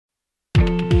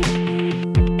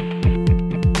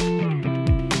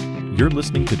You're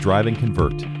listening to Drive and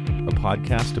Convert, a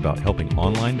podcast about helping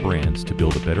online brands to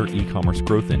build a better e-commerce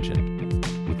growth engine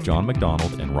with John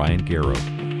McDonald and Ryan Garrow.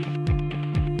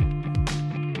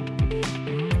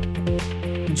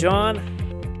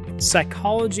 John,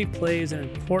 psychology plays an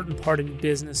important part in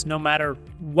business, no matter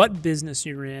what business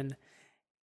you're in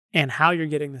and how you're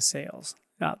getting the sales.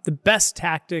 The best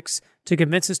tactics to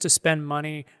convince us to spend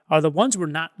money are the ones we're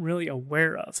not really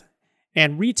aware of.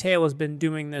 And retail has been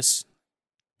doing this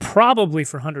probably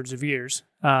for hundreds of years,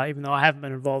 even though I haven't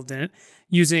been involved in it,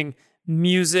 using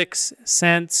music,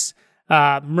 scents,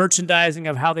 merchandising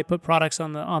of how they put products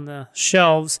on the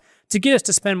shelves to get us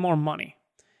to spend more money.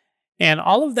 And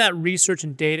all of that research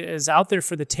and data is out there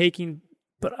for the taking,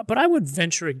 but I would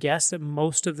venture a guess that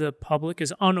most of the public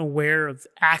is unaware of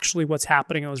actually what's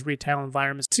happening in those retail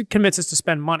environments to convince us to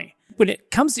spend money. When it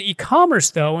comes to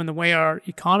e-commerce, though, and the way our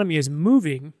economy is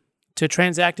moving to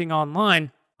transacting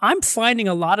online, I'm finding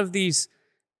a lot of these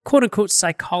quote-unquote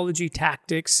psychology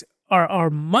tactics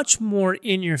are much more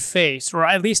in your face, or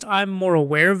at least I'm more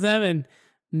aware of them, and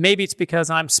maybe it's because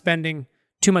I'm spending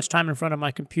too much time in front of my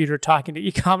computer talking to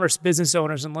e-commerce business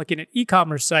owners and looking at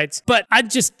e-commerce sites. But I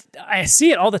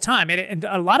see it all the time, and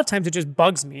a lot of times it just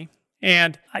bugs me.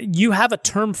 And you have a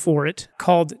term for it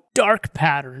called dark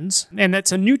patterns, and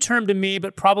that's a new term to me,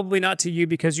 but probably not to you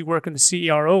because you work in the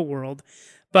CRO world.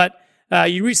 But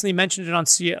you recently mentioned it on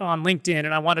LinkedIn,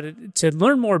 and I wanted to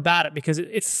learn more about it because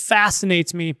it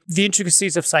fascinates me, the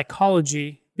intricacies of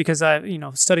psychology, because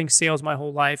studying sales my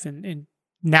whole life and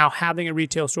now having a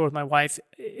retail store with my wife,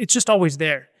 it's just always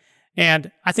there.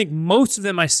 And I think most of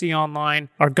them I see online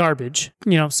are garbage.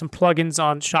 Some plugins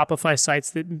on Shopify sites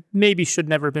that maybe should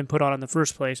never have been put on in the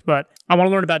first place. But I want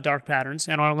to learn about dark patterns,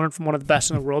 and I want to learn from one of the best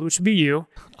in the world, which would be you.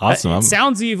 Awesome. It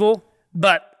sounds evil,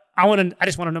 but I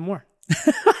just want to know more.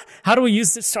 How do we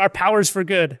use our powers for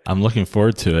good? I'm looking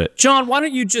forward to it. John, why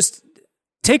don't you just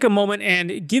take a moment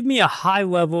and give me a high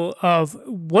level of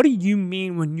what do you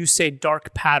mean when you say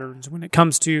dark patterns when it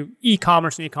comes to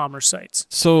e-commerce and e-commerce sites?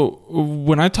 So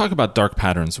when I talk about dark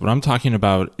patterns, what I'm talking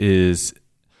about is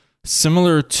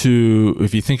similar to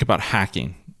if you think about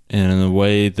hacking in the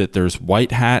way that there's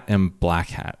white hat and black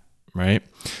hat. Right?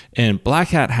 And black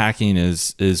hat hacking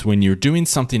is when you're doing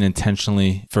something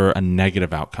intentionally for a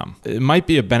negative outcome. It might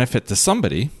be a benefit to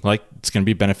somebody, like it's going to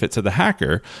be a benefit to the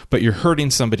hacker, but you're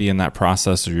hurting somebody in that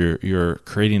process, or you're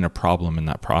creating a problem in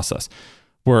that process.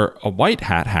 Where a white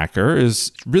hat hacker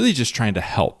is really just trying to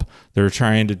help. They're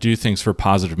trying to do things for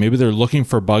positive. Maybe they're looking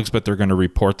for bugs, but they're going to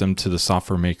report them to the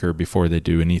software maker before they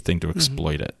do anything to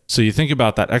exploit it. So you think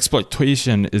about that.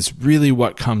 Exploitation is really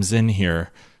what comes in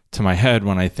here to my head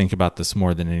when I think about this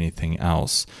more than anything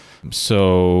else.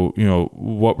 So,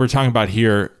 what we're talking about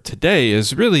here today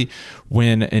is really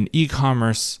when an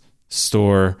e-commerce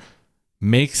store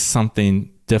makes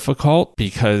something difficult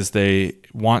because they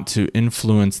want to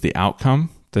influence the outcome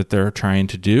that they're trying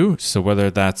to do. So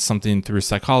whether that's something through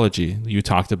psychology, you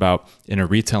talked about in a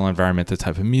retail environment, the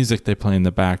type of music they play in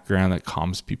the background that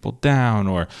calms people down,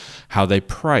 or how they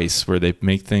price, where they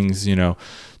make things,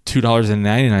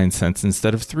 $2.99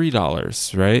 instead of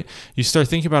 $3, right? You start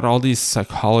thinking about all these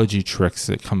psychology tricks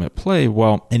that come at play.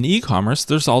 Well, in e-commerce,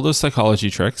 there's all those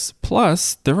psychology tricks.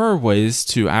 Plus, there are ways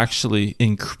to actually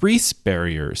increase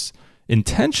barriers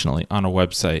intentionally on a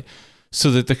website so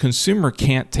that the consumer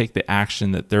can't take the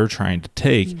action that they're trying to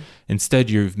take. Instead,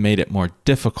 you've made it more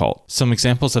difficult. Some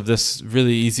examples of this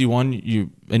really easy one,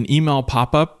 an email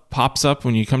pops up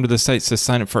when you come to the site, says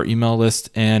sign up for our email list,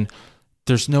 and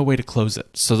there's no way to close it.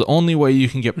 So the only way you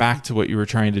can get back to what you were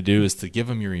trying to do is to give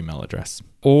them your email address.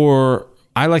 Or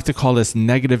I like to call this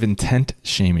negative intent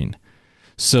shaming.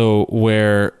 So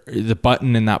where the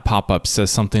button in that pop-up says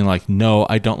something like, no,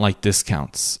 I don't like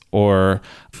discounts, or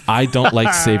I don't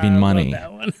like saving money,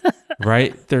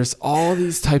 right? There's all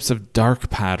these types of dark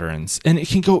patterns, and it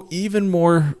can go even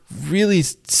more really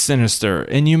sinister,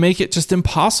 and you make it just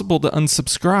impossible to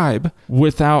unsubscribe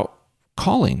without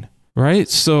calling. Right.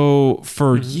 So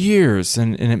for years,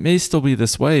 and it may still be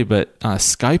this way, but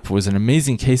Skype was an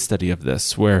amazing case study of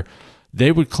this, where they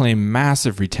would claim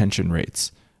massive retention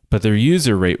rates, but their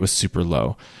user rate was super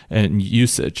low and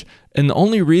usage. And the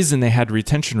only reason they had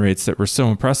retention rates that were so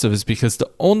impressive is because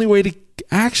the only way to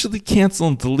actually cancel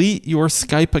and delete your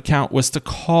Skype account was to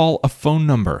call a phone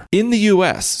number in the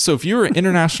US. So if you were an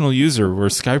international user where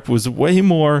Skype was way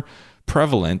more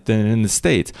prevalent than in the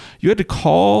States, you had to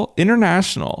call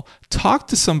international, talk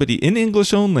to somebody in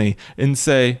English only, and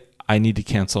say, I need to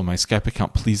cancel my Skype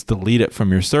account. Please delete it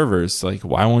from your servers. Like,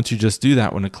 why won't you just do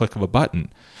that with a click of a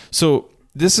button? So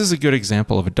this is a good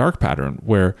example of a dark pattern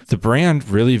where the brand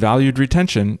really valued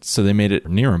retention, so they made it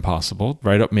near impossible,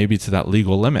 right up maybe to that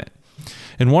legal limit.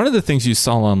 And one of the things you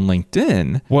saw on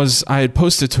LinkedIn was I had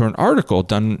posted to an article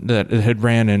done that it had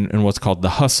ran in what's called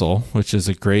The Hustle, which is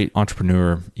a great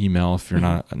entrepreneur email. If you're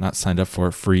not signed up for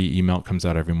it, free email, it comes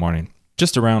out every morning,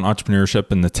 just around entrepreneurship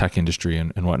and the tech industry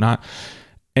and whatnot.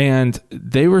 And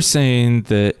they were saying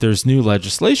that there's new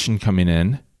legislation coming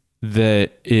in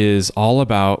that is all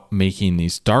about making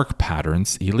these dark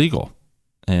patterns illegal,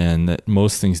 and that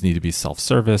most things need to be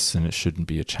self-service and it shouldn't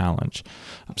be a challenge.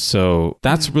 So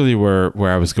that's really where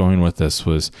I was going with this,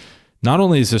 was not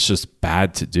only is this just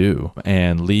bad to do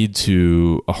and lead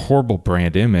to a horrible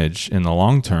brand image in the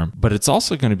long term, but it's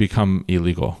also going to become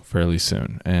illegal fairly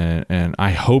soon. And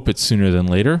I hope it's sooner than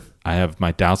later. I have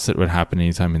my doubts that it would happen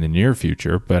anytime in the near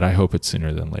future, but I hope it's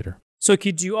sooner than later. So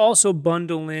could you also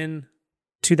bundle in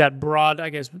to that broad, I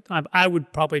guess, I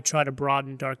would probably try to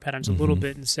broaden dark patterns a little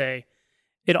bit and say,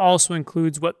 it also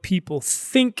includes what people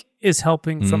think is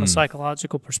helping from a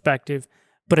psychological perspective,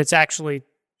 but it's actually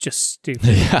just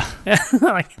stupid. Yeah.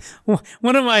 Like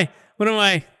one of my,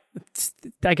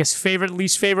 I guess,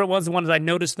 least favorite ones, the ones I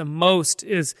noticed the most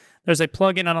is there's a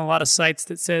plugin on a lot of sites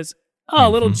that says, oh,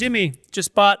 little Jimmy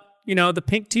just bought, the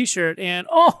pink t-shirt, and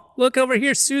oh, look over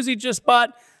here, Susie just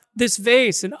bought this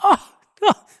vase, and oh,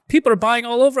 people are buying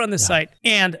all over on this site.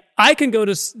 And I can go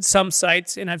to some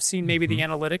sites, and I've seen maybe the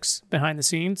analytics behind the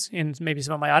scenes and maybe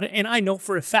some of my audit, and I know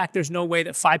for a fact there's no way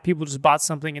that 5 people just bought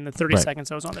something in the 30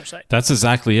 seconds I was on their site. That's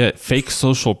exactly it. Fake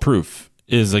social proof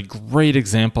is a great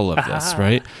example of this,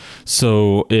 right?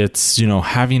 So it's,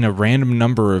 having a random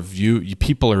number of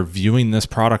people are viewing this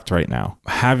product right now,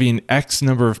 having X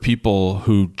number of people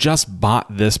who just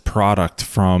bought this product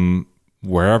from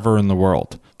wherever in the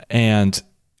world. And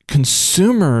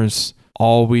consumers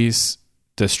always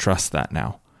distrust that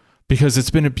now because it's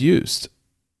been abused,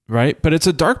 right? But it's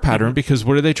a dark pattern because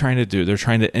what are they trying to do? They're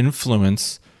trying to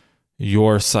influence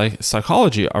your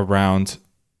psychology around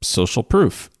social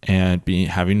proof and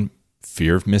having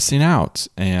fear of missing out.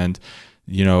 And,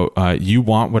 you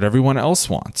want what everyone else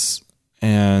wants.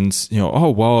 And,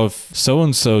 oh, well, if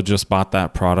so-and-so just bought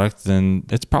that product, then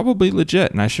it's probably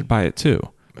legit and I should buy it too.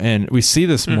 And we see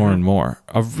this more and more.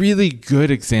 A really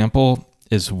good example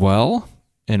as well,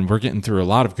 and we're getting through a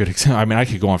lot of good examples. I mean, I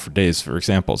could go on for days for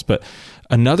examples, but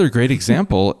another great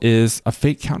example is a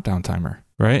fake countdown timer,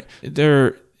 right?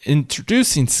 They're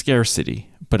introducing scarcity,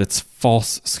 but it's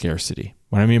false scarcity.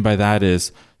 What I mean by that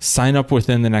is sign up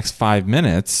within the next 5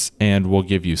 minutes and we'll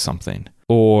give you something.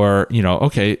 Or,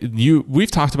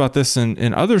 we've talked about this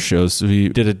in other shows. We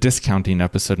did a discounting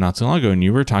episode not so long ago, and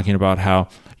you were talking about how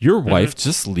your wife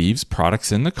just leaves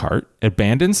products in the cart,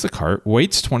 abandons the cart,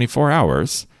 waits 24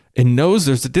 hours, and knows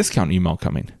there's a discount email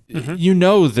coming. You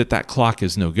know that clock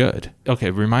is no good. Okay,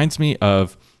 it reminds me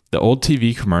of the old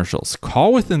TV commercials.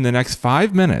 Call within the next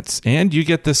 5 minutes, and you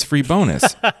get this free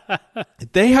bonus.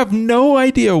 They have no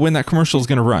idea when that commercial is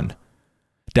going to run.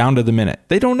 Down to the minute.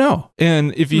 They don't know.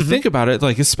 And if you think about it,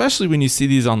 especially when you see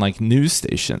these on news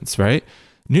stations, right?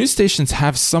 News stations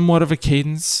have somewhat of a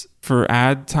cadence for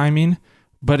ad timing,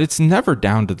 but it's never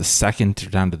down to the second or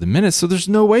down to the minute. So there's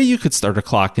no way you could start a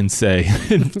clock and say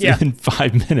in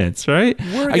 5 minutes, right?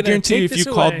 I guarantee you if you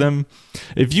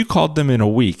called them in a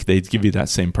week, they'd give you that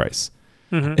same price.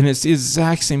 And it's the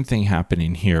exact same thing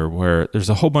happening here, where there's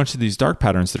a whole bunch of these dark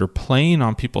patterns that are playing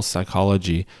on people's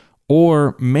psychology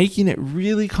or making it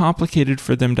really complicated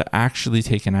for them to actually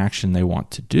take an action they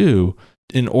want to do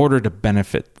in order to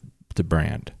benefit the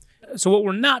brand. So what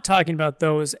we're not talking about,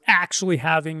 though, is actually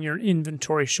having your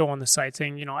inventory show on the site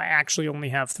saying, I actually only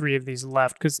have 3 of these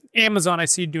left. Because Amazon, I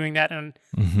see doing that. And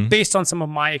based on some of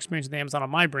my experience with Amazon on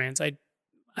my brands,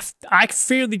 I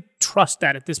fairly trust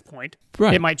that at this point.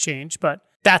 Right. It might change, but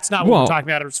that's not what we're talking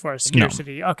about as far as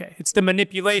scarcity. No. Okay. It's the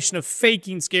manipulation of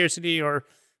faking scarcity or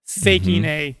faking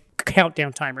a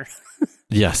countdown timer.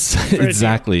 Yes,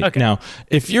 exactly. Okay. Now,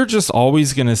 if you're just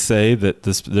always going to say that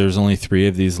there's only 3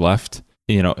 of these left,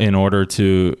 in order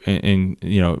to,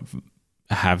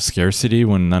 have scarcity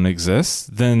when none exists,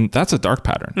 then that's a dark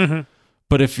pattern.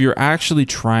 But if you're actually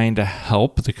trying to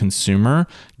help the consumer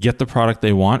get the product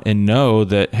they want and know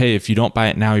that, hey, if you don't buy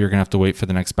it now, you're going to have to wait for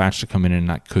the next batch to come in, and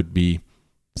that could be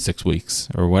 6 weeks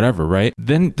or whatever, right?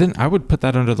 Then I would put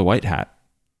that under the white hat.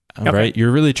 Right?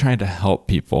 You're really trying to help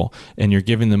people, and you're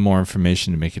giving them more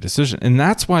information to make a decision. And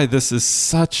that's why this is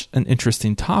such an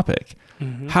interesting topic.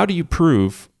 How do you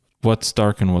prove what's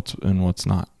dark and what's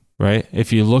not, right?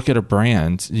 If you look at a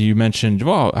brand, you mentioned,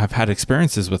 well, I've had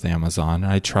experiences with Amazon,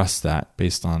 and I trust that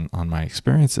based on my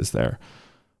experiences there.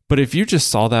 But if you just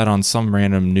saw that on some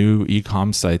random new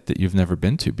e-com site that you've never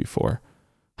been to before,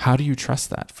 how do you trust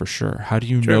that for sure? How do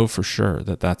you know for sure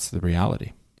that that's the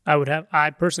reality?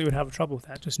 I personally would have trouble with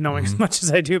that, just knowing as much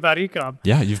as I do about e-com.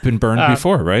 Yeah, you've been burned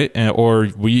before, right? Or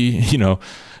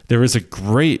there was a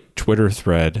great Twitter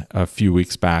thread a few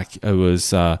weeks back. It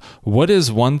was, what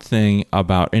is one thing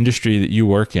about industry that you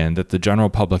work in that the general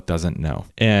public doesn't know?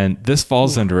 And this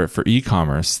falls under it for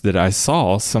e-commerce that I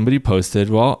saw somebody posted,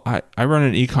 well, I run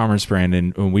an e-commerce brand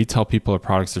and we tell people our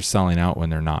products are selling out when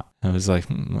they're not. I was like,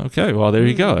 okay, well, there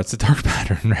you go. That's a dark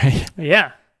pattern, right?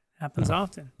 Yeah, happens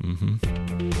often.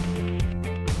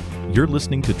 You're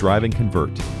listening to Drive and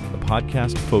Convert, a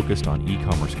podcast focused on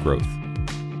e-commerce growth.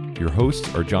 Your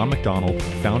hosts are John McDonald,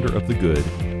 founder of The Good,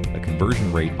 a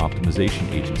conversion rate optimization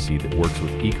agency that works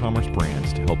with e-commerce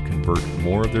brands to help convert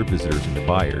more of their visitors into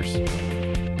buyers,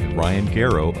 and Ryan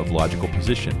Garrow of Logical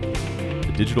Position,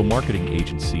 a digital marketing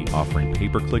agency offering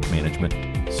pay-per-click management,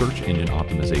 search engine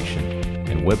optimization,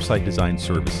 and website design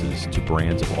services to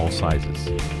brands of all sizes.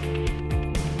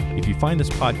 If you find this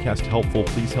podcast helpful,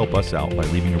 please help us out by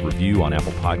leaving a review on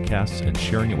Apple Podcasts and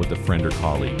sharing it with a friend or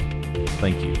colleague.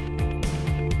 Thank you.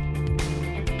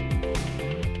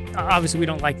 Obviously, we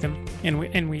don't like them,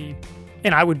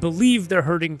 and I would believe they're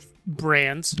hurting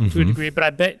brands to a degree. But I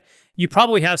bet you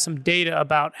probably have some data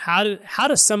about how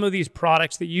do some of these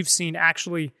products that you've seen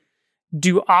actually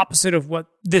do opposite of what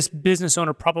this business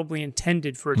owner probably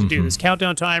intended for it to do. This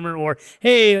countdown timer, or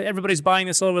hey, everybody's buying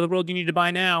this all over the world, you need to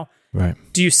buy now. Right.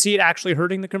 Do you see it actually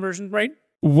hurting the conversion rate?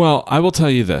 Well, I will tell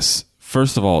you this.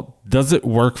 First of all, does it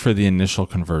work for the initial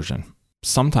conversion?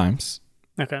 Sometimes.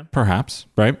 Okay. Perhaps,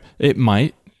 right? It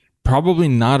might. Probably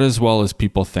not as well as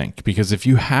people think, because if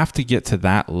you have to get to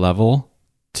that level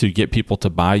to get people to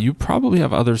buy, you probably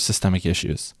have other systemic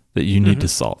issues that you need to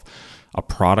solve. A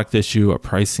product issue, a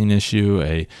pricing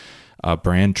issue, a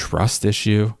brand trust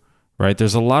issue, right?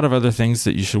 There's a lot of other things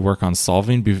that you should work on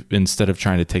solving instead of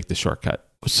trying to take the shortcut.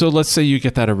 So let's say you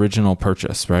get that original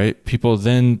purchase, right?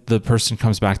 Then the person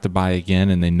comes back to buy again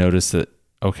and they notice that,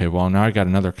 okay, well, now I got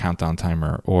another countdown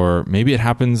timer. Or maybe it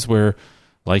happens where,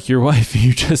 like your wife,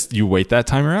 you wait that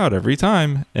timer out every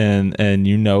time and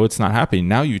it's not happening.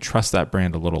 Now you trust that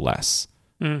brand a little less,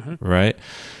 right?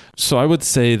 So I would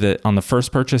say that on the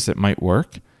first purchase, it might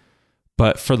work,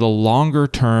 but for the longer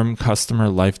term customer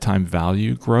lifetime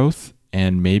value growth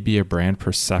and maybe a brand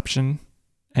perception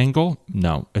angle,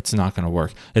 no, it's not going to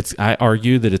work. I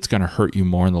argue that it's going to hurt you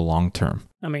more in the long term.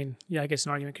 I mean, yeah, I guess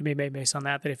an argument could be made based on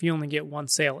that if you only get one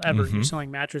sale ever, you're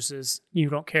selling mattresses, you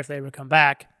don't care if they ever come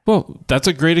back. Well, that's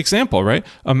a great example, right?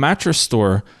 A mattress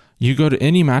store, you go to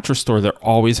any mattress store, they're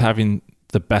always having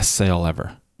the best sale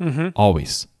ever.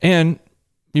 Always. And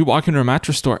you walk into a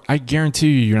mattress store, I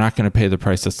guarantee you're not going to pay the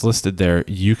price that's listed there.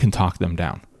 You can talk them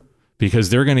down, because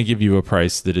they're going to give you a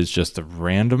price that is just a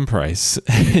random price,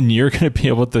 and you're going to be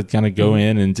able to kind of go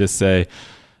in and just say,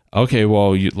 okay,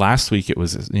 well, last week it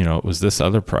was this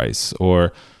other price,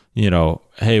 or,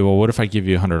 hey, well, what if I give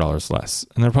you $100 less?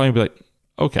 And they're probably be like,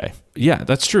 okay, yeah,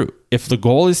 that's true. If the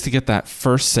goal is to get that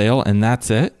first sale and that's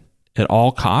it at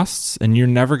all costs, and you're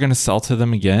never going to sell to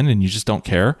them again, and you just don't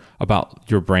care about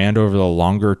your brand over the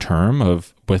longer term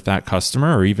with that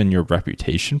customer, or even your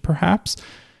reputation perhaps,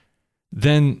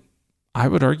 then I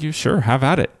would argue, sure, have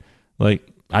at it. Like,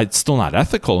 it's still not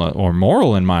ethical or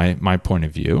moral in my point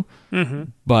of view.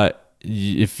 But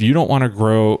if you don't want to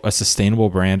grow a sustainable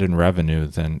brand and revenue,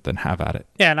 then have at it.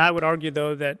 Yeah, and I would argue,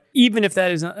 though, that even if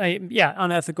that is,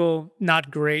 unethical,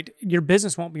 not great, your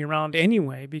business won't be around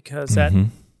anyway, because that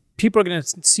people are going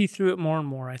to see through it more and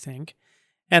more, I think.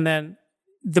 And then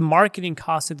the marketing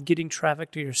cost of getting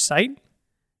traffic to your site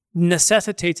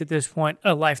necessitates, at this point,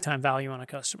 a lifetime value on a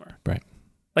customer. Right.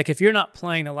 Like, if you're not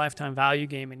playing the lifetime value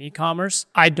game in e-commerce,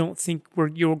 I don't think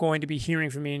you're going to be hearing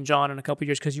from me and John in a couple of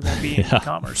years, because you won't be in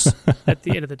e-commerce at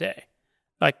the end of the day.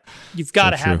 Like, you've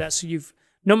got to have that. So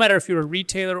no matter if you're a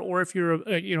retailer or if you're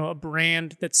a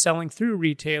brand that's selling through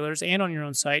retailers and on your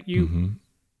own site,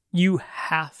 you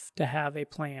have to have a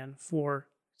plan for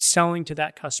selling to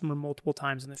that customer multiple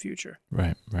times in the future.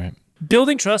 Right.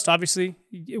 Building trust, obviously,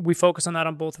 we focus on that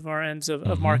on both of our ends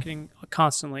of marketing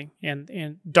constantly,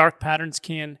 and dark patterns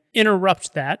can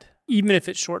interrupt that, even if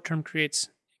it short-term creates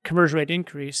conversion rate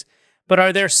increase. But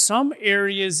are there some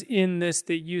areas in this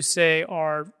that you say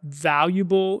are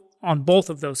valuable on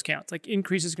both of those counts, like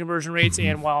increases conversion rates,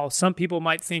 and while some people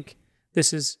might think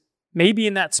this is maybe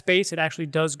in that space, it actually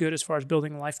does good as far as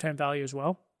building lifetime value as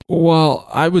well? Well,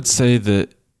 I would say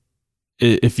that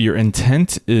if your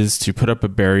intent is to put up a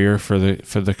barrier for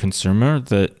the consumer,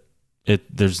 that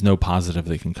there's no positive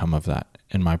that can come of that,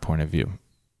 in my point of view.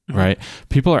 right?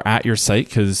 People are at your site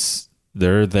because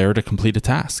they're there to complete a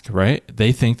task, right?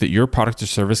 They think that your product or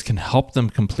service can help them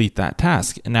complete that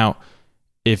task. Now,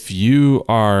 if you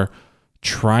are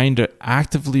trying to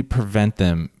actively prevent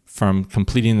them from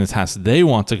completing the task they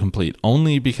want to complete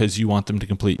only because you want them to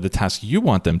complete the task you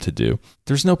want them to do,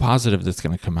 there's no positive that's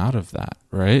going to come out of that,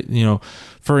 right?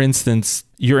 For instance,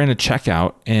 you're in a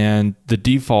checkout and the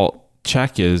default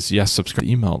check is yes, subscribe to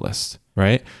the email list,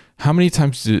 right? How many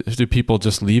times do people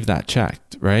just leave that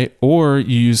checked, right? Or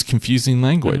you use confusing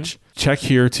language. Check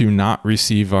here to not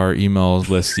receive our email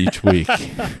list each week.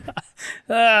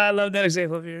 I love that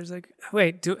example of yours. Like,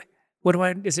 wait,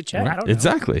 is it check? Right. I don't know.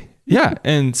 Exactly. Yeah.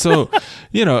 And so,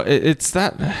 it's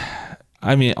that,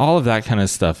 all of that kind of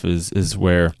stuff is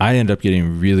where I end up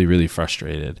getting really, really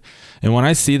frustrated. And when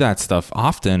I see that stuff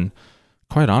often,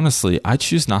 quite honestly, I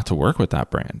choose not to work with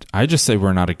that brand. I just say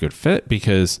we're not a good fit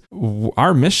because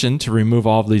our mission to remove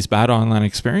all of these bad online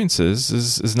experiences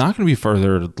is not going to be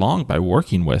further along by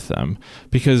working with them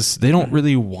because they don't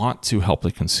really want to help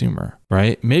the consumer,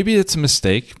 right? Maybe it's a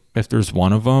mistake if there's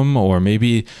one of them, or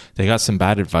maybe they got some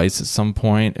bad advice at some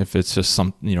point. If it's just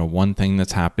one thing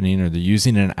that's happening, or they're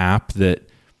using an app that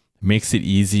makes it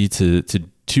easy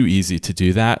too easy to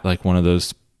do that, like one of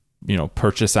those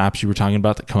purchase apps you were talking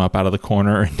about that come up out of the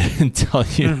corner and tell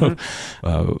you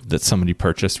that somebody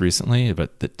purchased recently,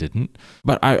 but that didn't.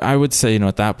 But I would say,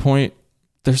 at that point,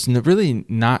 there's really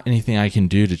not anything I can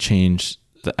do to change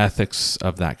the ethics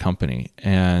of that company.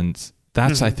 And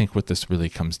that's, I think, what this really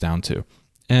comes down to.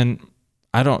 And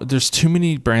there's too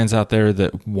many brands out there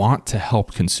that want to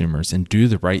help consumers and do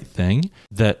the right thing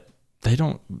that we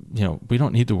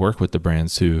don't need to work with the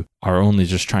brands who are only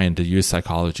just trying to use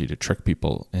psychology to trick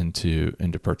people into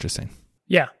purchasing.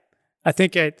 Yeah. I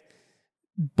think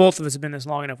both of us have been this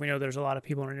long enough. We know there's a lot of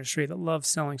people in our industry that love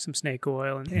selling some snake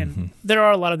oil, and there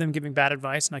are a lot of them giving bad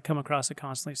advice, and I come across it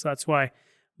constantly. So that's why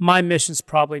my mission's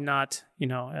probably not,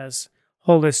 as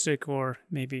holistic or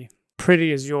maybe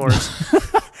pretty as yours.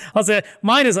 I'll say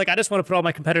mine is like, I just want to put all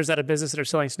my competitors out of business that are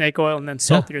selling snake oil and then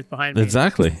salt the earth behind me.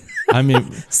 Exactly.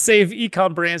 Save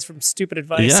e-com brands from stupid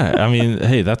advice. Yeah.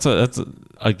 Hey, that's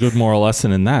a good moral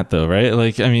lesson in that though, right?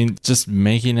 Like, just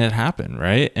making it happen.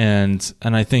 Right. And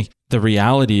I think the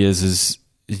reality is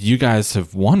you guys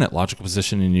have won at Logical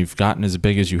Position and you've gotten as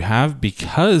big as you have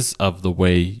because of the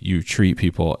way you treat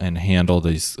people and handle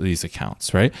these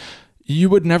accounts, right? You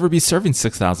would never be serving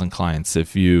 6,000 clients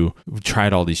if you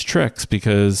tried all these tricks,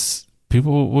 because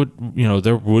people would,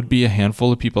 there would be a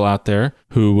handful of people out there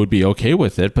who would be okay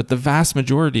with it, but the vast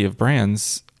majority of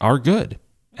brands are good.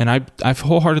 And I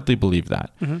wholeheartedly believe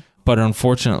that. But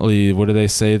unfortunately, what do they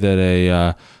say,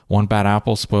 that one bad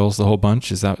apple spoils the whole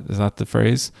bunch? Is that the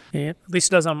phrase? Yeah, at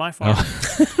least it does on my farm.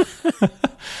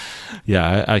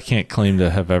 Yeah, I can't claim to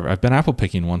have I've been apple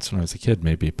picking once when I was a kid,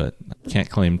 maybe, but I can't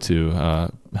claim to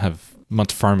have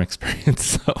much farm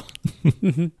experience.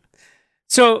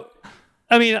 So,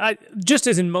 I just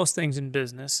as in most things in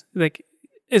business, like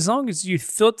as long as you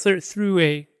filter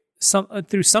through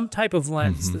some type of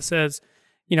lens that says,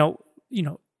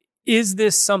 is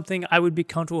this something I would be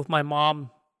comfortable with my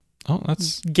mom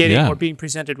getting or being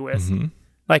presented with?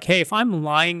 Like, hey, if I'm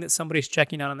lying that somebody's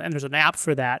checking out and there's an app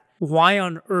for that, why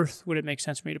on earth would it make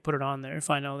sense for me to put it on there if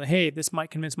I know that, hey, this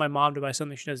might convince my mom to buy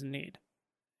something she doesn't need?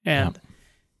 And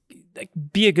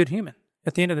be a good human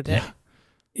at the end of the day. Yeah.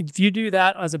 If you do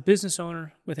that as a business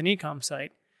owner with an e-com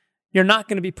site, you're not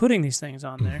going to be putting these things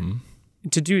on there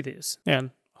to do this.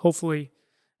 And hopefully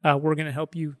we're going to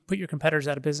help you put your competitors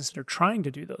out of business that are trying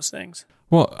to do those things.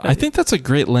 Well, I think that's a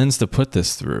great lens to put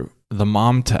this through, the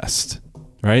mom test.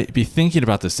 Right? Be thinking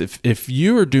about this. If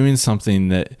you are doing something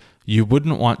that you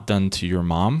wouldn't want done to your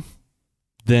mom,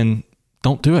 then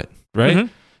don't do it. Right?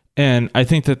 And I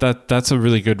think that's a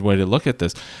really good way to look at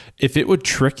this. If it would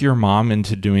trick your mom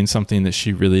into doing something that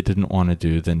she really didn't want to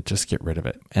do, then just get rid of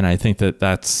it. And I think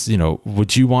that's,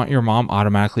 would you want your mom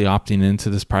automatically opting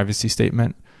into this privacy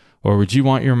statement? Or would you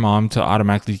want your mom to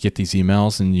automatically get these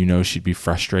emails and she'd be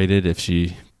frustrated if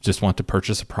she just wanted to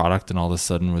purchase a product and all of a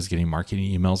sudden was getting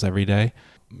marketing emails every day?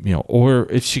 Or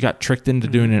if she got tricked into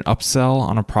doing an upsell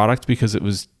on a product because it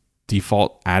was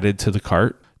default added to the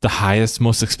cart, the highest,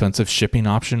 most expensive shipping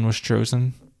option was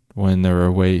chosen when there were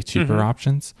way cheaper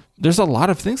options. There's a lot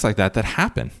of things like that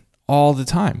happen all the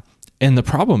time. And the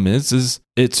problem is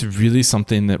it's really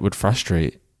something that would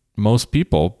frustrate most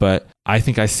people, but I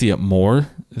think I see it more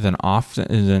than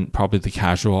often than probably the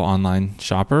casual online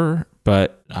shopper.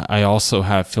 But I also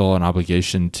feel an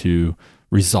obligation to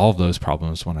resolve those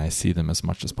problems when I see them as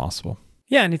much as possible.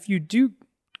 Yeah, and if you do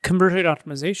conversion rate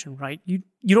optimization, right? You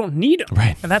don't need them.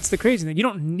 Right. And that's the crazy thing. You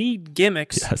don't need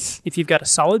gimmicks Yes. if you've got a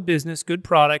solid business, good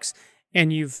products,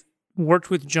 and you've worked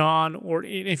with John, or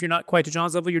if you're not quite to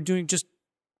John's level, you're doing just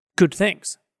good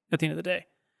things at the end of the day.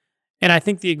 And I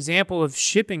think the example of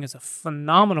shipping is a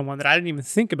phenomenal one that I didn't even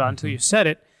think about until you said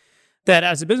it, that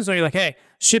as a business owner, you're like, hey,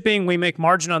 shipping, we make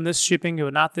margin on this shipping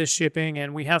or not this shipping,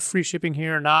 and we have free shipping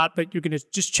here or not, but you're going to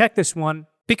just check this one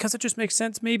because it just makes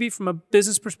sense maybe from a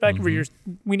business perspective where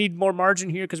we need more margin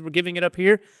here because we're giving it up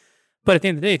here. But at the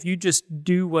end of the day, if you just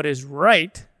do what is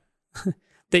right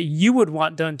that you would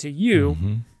want done to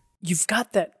you, you've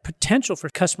got that potential for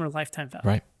customer lifetime value.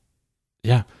 Right.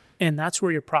 Yeah. And that's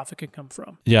where your profit can come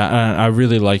from. Yeah, I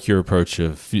really like your approach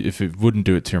of if it wouldn't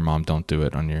do it to your mom, don't do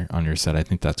it on your set. I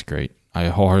think that's great. I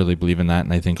wholeheartedly believe in that,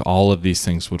 and I think all of these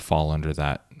things would fall under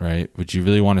that, right? Would you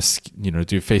really want to,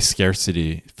 do fake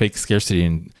scarcity,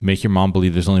 and make your mom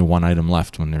believe there's only one item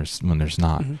left when there's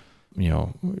not,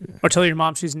 Or tell your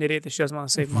mom she's an idiot that she doesn't want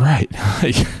to save money.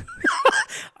 Right.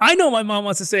 I know my mom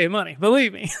wants to save money,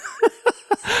 believe me.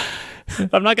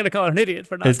 I'm not going to call her an idiot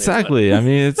for not Exactly. saving money. I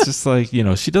mean, it's just like,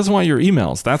 she doesn't want your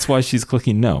emails. That's why she's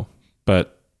clicking no.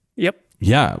 But Yep.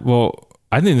 yeah, well,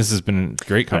 I think this has been a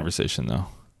great conversation though.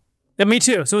 Yeah, me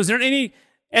too. So is there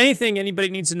anything anybody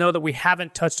needs to know that we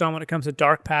haven't touched on when it comes to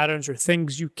dark patterns or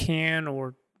things you can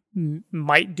or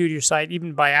might do to your site,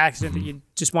 even by accident, that you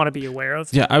just want to be aware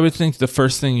of? Yeah, I would think the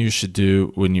first thing you should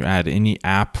do when you add any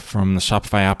app from the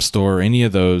Shopify App Store or any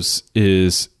of those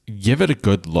is give it a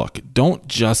good look. Don't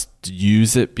just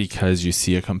use it because you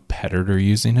see a competitor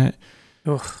using it.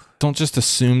 Ugh. Don't just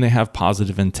assume they have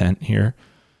positive intent here.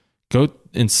 Go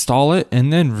install it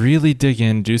and then really dig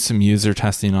in, do some user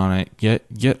testing on it,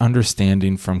 get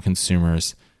understanding from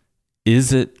consumers.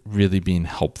 Is it really being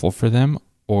helpful for them,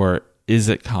 or is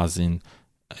it causing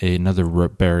another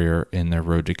barrier in their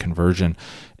road to conversion?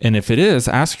 And if it is,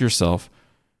 ask yourself,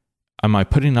 am I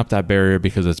putting up that barrier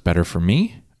because it's better for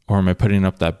me? Or am I putting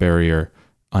up that barrier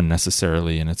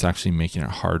unnecessarily and it's actually making it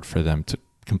hard for them to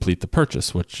complete the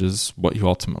purchase, which is what you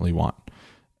ultimately want?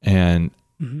 And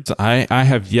so I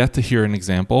have yet to hear an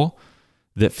example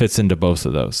that fits into both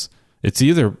of those. It's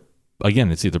either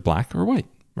black or white,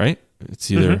 right? It's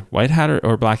either white hat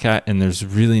or black hat, and there's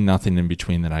really nothing in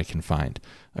between that I can find.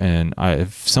 And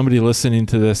if somebody listening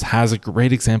to this has a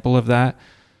great example of that,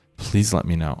 please let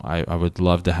me know. I would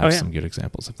love to have some good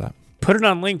examples of that. Put it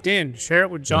on LinkedIn. Share it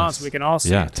with John so we can all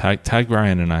see it. Tag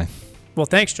Ryan and I. Well,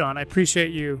 thanks, John. I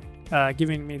appreciate you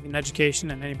giving me an education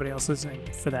and anybody else listening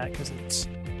for that, because it's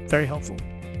very helpful.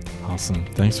 Awesome.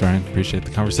 Thanks, Ryan. Appreciate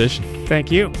the conversation.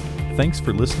 Thank you. Thanks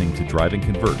for listening to Drive and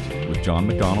Convert with John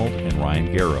McDonald and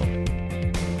Ryan Garrow.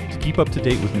 To keep up to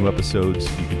date with new episodes,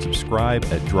 you can subscribe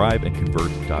at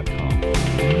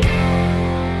driveandconvert.com.